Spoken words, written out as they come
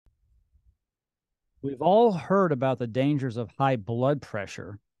We've all heard about the dangers of high blood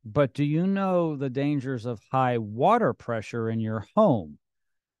pressure, but do you know the dangers of high water pressure in your home?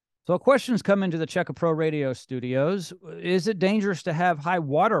 So, questions come into the Check Pro Radio studios. Is it dangerous to have high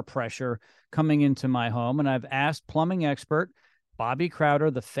water pressure coming into my home? And I've asked plumbing expert Bobby Crowder,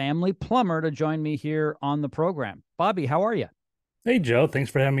 the family plumber, to join me here on the program. Bobby, how are you? Hey, Joe.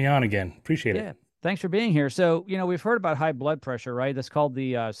 Thanks for having me on again. Appreciate it. Yeah, thanks for being here. So, we've heard about high blood pressure, right? That's called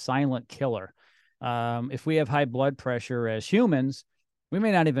the silent killer. If we have high blood pressure as humans, we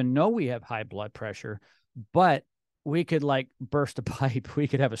may not even know we have high blood pressure, but we could like burst a pipe. We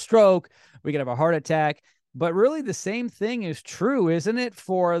could have a stroke. We could have a heart attack. But really, the same thing is true, isn't it,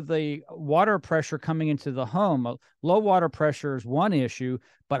 for the water pressure coming into the home? Low water pressure is one issue,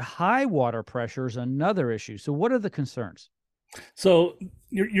 but high water pressure is another issue. So, what are the concerns? So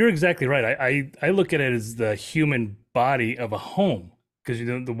you're exactly right. I look at it as the human body of a home because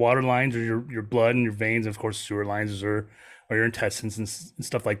the water lines are your blood and your veins, and of course sewer lines are your intestines and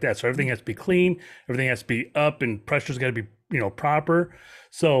stuff like that. So everything has to be clean, everything has to be up, and pressure's got to be proper.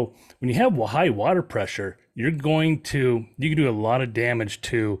 So when you have high water pressure, you can do a lot of damage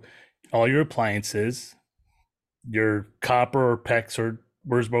to all your appliances, your copper or PEX or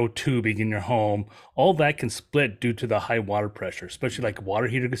Wurzbo tubing in your home. All that can split due to the high water pressure, especially like water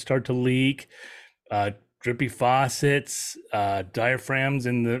heater can start to leak, uh, drippy faucets, diaphragms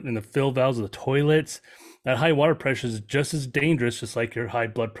in the fill valves of the toilets. That high water pressure is just as dangerous, just like your high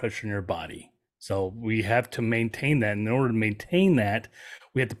blood pressure in your body. So we have to maintain that. And in order to maintain that,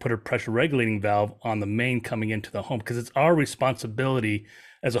 we have to put a pressure regulating valve on the main coming into the home because it's our responsibility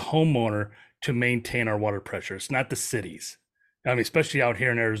as a homeowner to maintain our water pressure. It's not the cities. I mean, especially out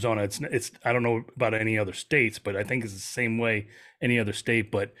here in Arizona, it's I don't know about any other states, but I think it's the same way any other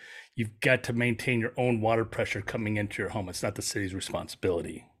state. But you've got to maintain your own water pressure coming into your home. It's not the city's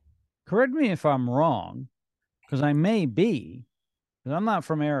responsibility. Correct me if I'm wrong, because I may be, because I'm not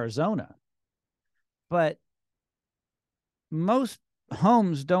from Arizona, but most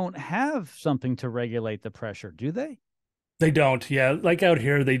homes don't have something to regulate the pressure, do they? They don't. Yeah, like out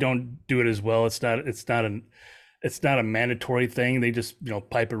here, they don't do it as well. It's not a mandatory thing. They just,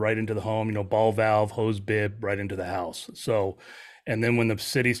 pipe it right into the home, ball valve, hose bib right into the house. So, and then when the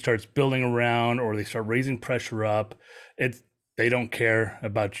city starts building around or they start raising pressure up, they don't care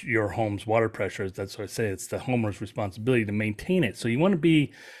about your home's water pressure. That's what I say. It's the homeowner's responsibility to maintain it. So you want to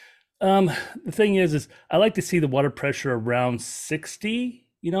be, the thing is I like to see the water pressure around 60,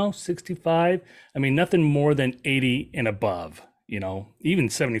 65. I mean, nothing more than 80 and above, even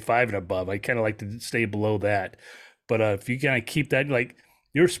 75 and above. I kind of like to stay below that. But if you kind of keep that, like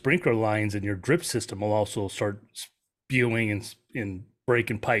your sprinkler lines and your drip system will also start spewing and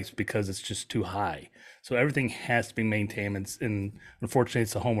breaking pipes because it's just too high. So everything has to be maintained. And unfortunately,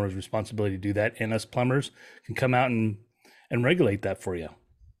 it's the homeowner's responsibility to do that. And us plumbers can come out and regulate that for you.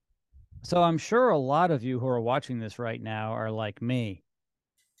 So I'm sure a lot of you who are watching this right now are like me.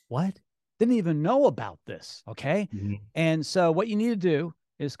 What? Didn't even know about this. Okay. Mhm. And so what you need to do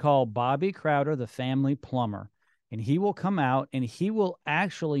is call Bobby Crowder, the family plumber, and he will come out and he will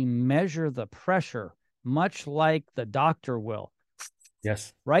actually measure the pressure, much like the doctor will,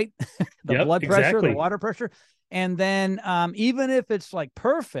 Yes. right? The Yep. blood pressure, the Exactly. water pressure. And then even if it's like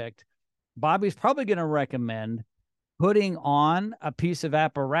perfect, Bobby's probably going to recommend putting on a piece of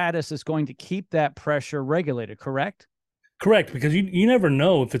apparatus that's going to keep that pressure regulated, correct? Correct, because you never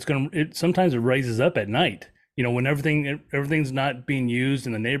know if it's going to, sometimes it raises up at night. When everything's not being used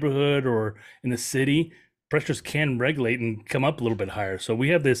in the neighborhood or in the city, pressures can regulate and come up a little bit higher. So we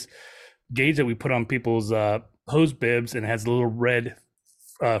have this gauge that we put on people's hose bibs and has a little red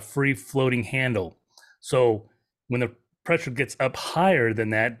free floating handle. So when the pressure gets up higher than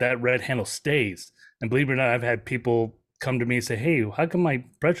that, that red handle stays. And believe it or not, I've had people come to me and say, "Hey, how come my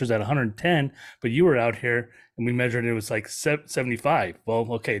pressure's at 110, but you were out here and we measured it was like 75?"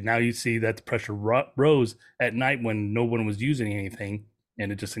 Well, okay, now you see that the pressure rose at night when no one was using anything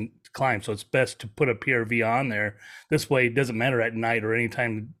and it just climbed. So it's best to put a PRV on there. This way, it doesn't matter at night or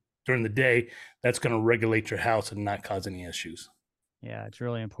anytime during the day. That's going to regulate your house and not cause any issues. Yeah, it's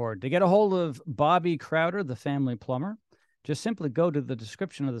really important. To get a hold of Bobby Crowder, the family plumber, just simply go to the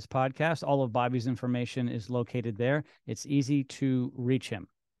description of this podcast. All of Bobby's information is located there. It's easy to reach him.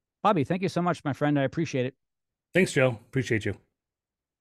 Bobby, thank you so much, my friend. I appreciate it. Thanks, Joe. Appreciate you.